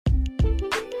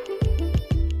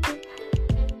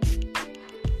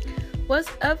What's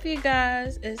up, you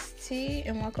guys? It's T,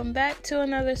 and welcome back to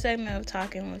another segment of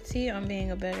Talking with T on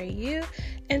Being a Better You.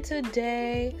 And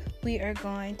today we are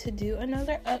going to do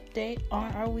another update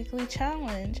on our weekly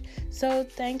challenge. So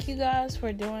thank you guys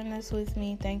for doing this with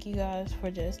me. Thank you guys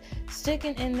for just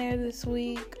sticking in there this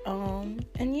week.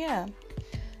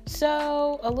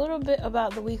 So a little bit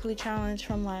about the weekly challenge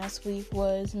from last week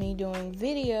was me doing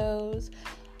videos,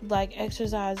 like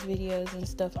exercise videos and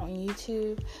stuff on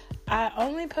YouTube. I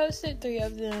only posted 3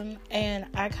 of them, and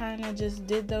I kind of just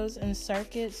did those in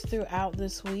circuits throughout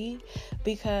this week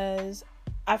because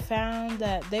I found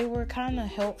that they were kind of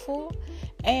helpful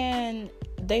and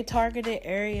they targeted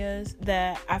areas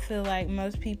that I feel like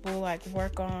most people like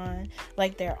work on,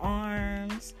 like their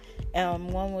arms.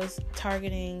 One was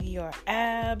targeting your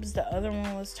abs, the other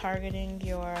one was targeting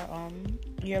your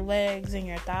legs and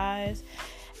your thighs.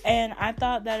 And I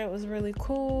thought that it was really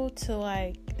cool to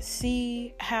like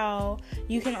see how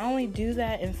you can only do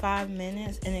that in 5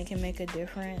 minutes and it can make a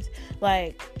difference.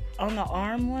 Like on the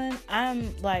arm one,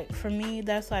 I'm like, for me,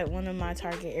 that's like one of my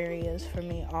target areas for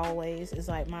me always is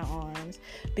like my arms,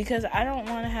 because I don't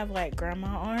want to have like grandma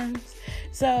arms.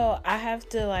 So I have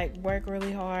to like work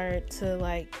really hard to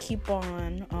like keep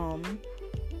on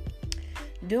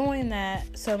doing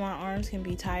that so my arms can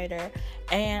be tighter.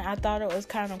 And I thought it was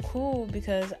kind of cool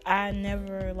because I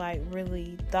never like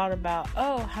really thought about,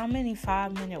 how many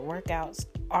 5-minute workouts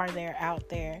are there out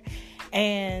there?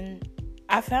 And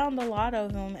I found a lot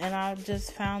of them, and I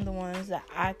just found the ones that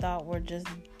I thought were just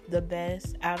the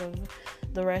best out of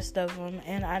the rest of them,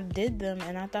 and I did them,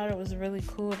 and I thought it was really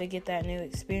cool to get that new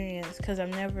experience because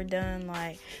I've never done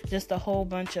like just a whole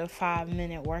bunch of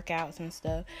 5-minute workouts and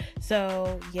stuff.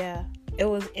 So yeah, it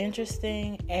was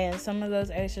interesting, and some of those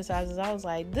exercises I was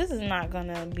like, this is not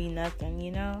gonna be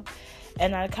nothing,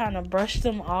 and I kind of brushed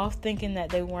them off thinking that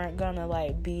they weren't gonna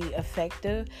like be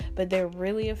effective, but they're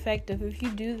really effective if you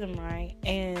do them right,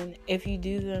 and if you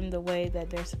do them the way that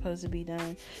they're supposed to be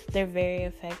done, they're very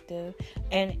effective.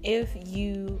 And if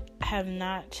you have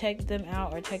not checked them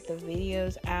out or checked the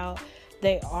videos out,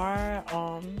 they are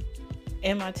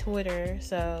in my Twitter,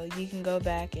 so you can go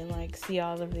back and like see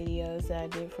all the videos that I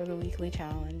did for the weekly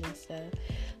challenge and stuff.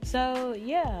 So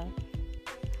yeah,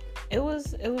 it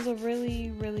was a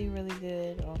really, really, really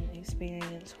good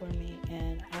experience for me,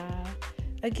 and I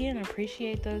again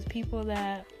appreciate those people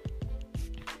that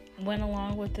went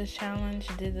along with this challenge,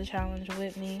 did the challenge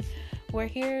with me. We're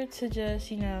here to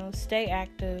just, stay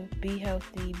active, be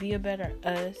healthy, be a better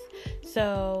us.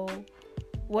 So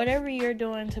whatever you're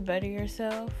doing to better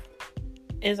yourself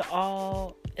is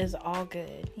all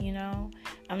good,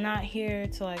 I'm not here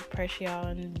to like pressure y'all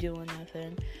into doing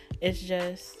nothing. It's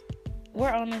just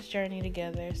we're on this journey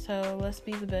together, so let's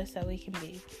be the best that we can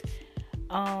be.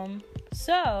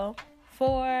 So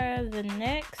for the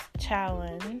next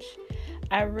challenge,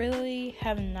 I really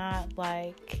have not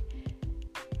like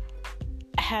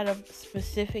had a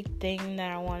specific thing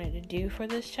that I wanted to do for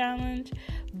this challenge,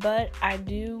 but I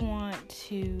do want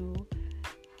to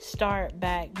start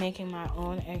back making my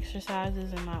own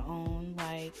exercises and my own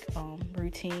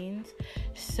routines.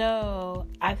 So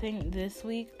I think this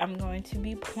week I'm going to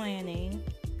be planning.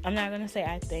 I'm not going to say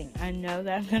I know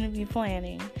that I'm going to be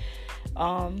planning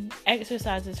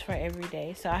exercises for every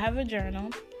day. So I have a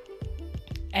journal,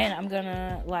 and I'm going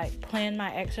to plan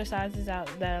my exercises out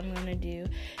that I'm going to do,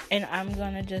 and I'm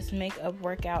going to just make up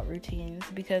workout routines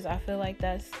because I feel like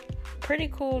that's pretty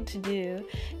cool to do,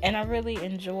 and I really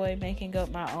enjoy making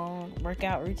up my own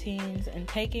workout routines and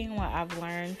taking what I've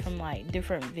learned from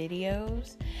different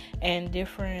videos and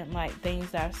different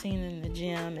things that I've seen in the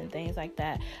gym and things like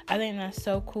that. I think that's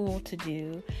so cool to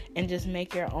do, and just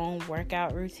make your own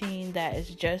workout routine that is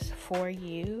just for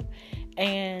you.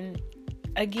 And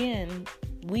again,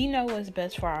 we know what's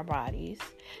best for our bodies,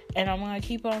 and I'm going to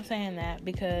keep on saying that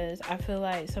because I feel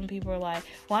like some people are like,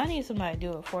 well, I need somebody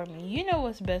to do it for me. You know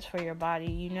what's best for your body.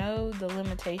 You know the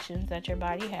limitations that your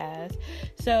body has.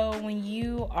 So when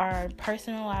you are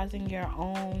personalizing your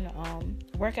own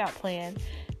workout plan,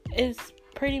 it's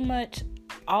pretty much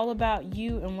all about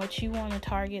you and what you want to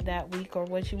target that week or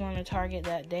what you want to target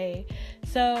that day.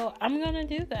 So I'm going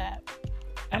to do that.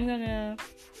 I'm going to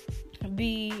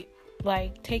be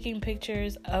taking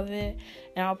pictures of it,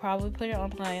 and I'll probably put it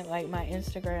on my my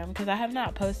Instagram, because I have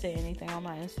not posted anything on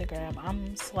my Instagram.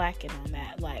 I'm slacking on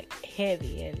that,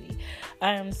 heavy.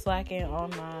 I am slacking on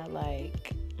my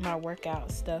my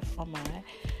workout stuff on my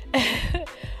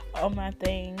on my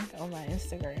thing on my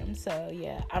Instagram. So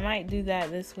yeah, I might do that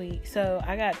this week. So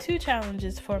I got 2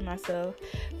 challenges for myself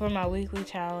for my weekly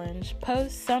challenge.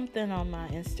 Post something on my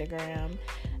Instagram,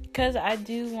 because I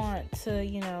do want to,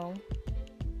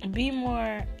 be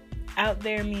more out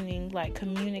there meaning like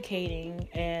communicating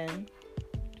and,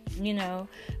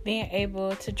 being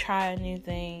able to try a new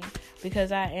thing,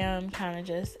 because I am kind of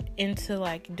just into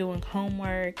like doing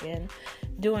homework and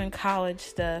doing college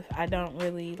stuff. I don't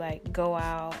really like go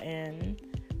out and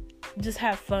just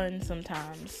have fun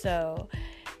sometimes. So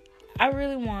I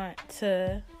really want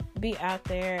to be out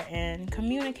there and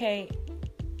communicate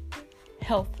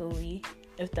healthily,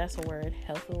 if that's a word,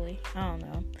 healthily. I don't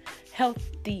know.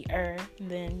 Healthier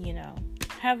than,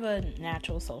 have a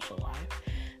natural social life.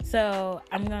 So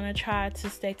I'm going to try to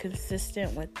stay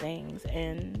consistent with things.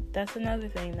 And that's another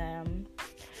thing that I'm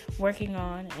working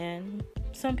on. And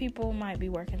some people might be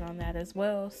working on that as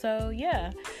well. So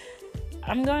yeah,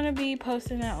 I'm going to be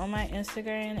posting that on my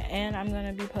Instagram. And I'm going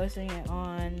to be posting it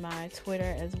on my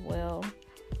Twitter as well.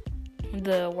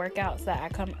 The workouts that I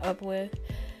come up with.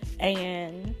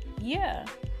 And yeah,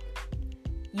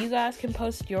 you guys can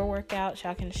post your workouts.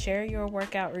 Y'all can share your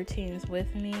workout routines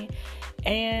with me.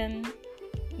 And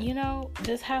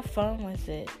just have fun with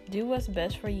it. Do what's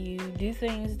best for you. Do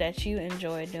things that you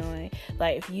enjoy doing.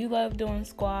 Like, if you love doing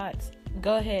squats,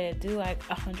 go ahead, do like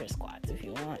 100 squats if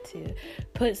you want to.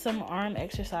 Put some arm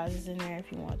exercises in there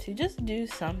if you want to. Just do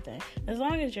something. As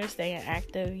long as you're staying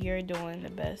active, you're doing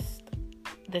the best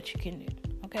that you can do.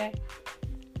 Okay?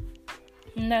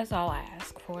 And that's all I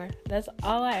ask for. That's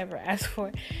all I ever ask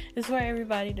for, is for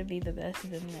everybody to be the best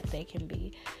them that they can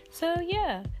be. So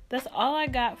yeah, that's all I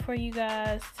got for you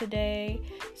guys today.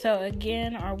 So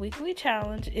again, our weekly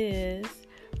challenge is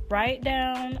write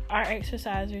down our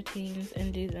exercise routines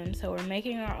and do them. So we're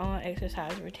making our own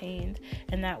exercise routines,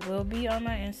 and that will be on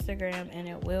my Instagram and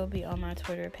it will be on my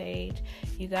Twitter page.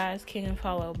 You guys can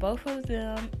follow both of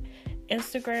them.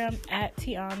 Instagram at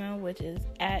Tiana, which is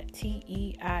at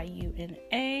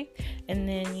TEIUNA, and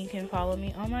then you can follow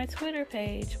me on my Twitter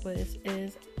page, which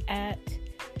is at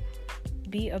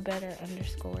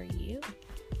beabetter_you.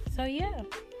 So yeah,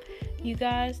 you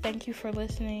guys, thank you for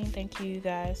listening. Thank you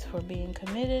guys for being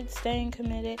committed, staying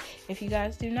committed. If you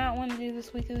guys do not want to do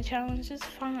this weekly challenge, it's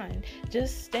fine.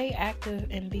 Just stay active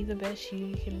and be the best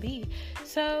you can be.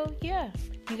 So yeah,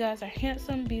 you guys are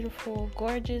handsome, beautiful,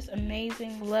 gorgeous,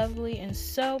 amazing, lovely, and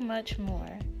so much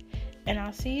more. And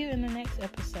I'll see you in the next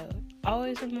episode.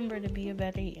 Always remember to be a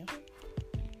better you.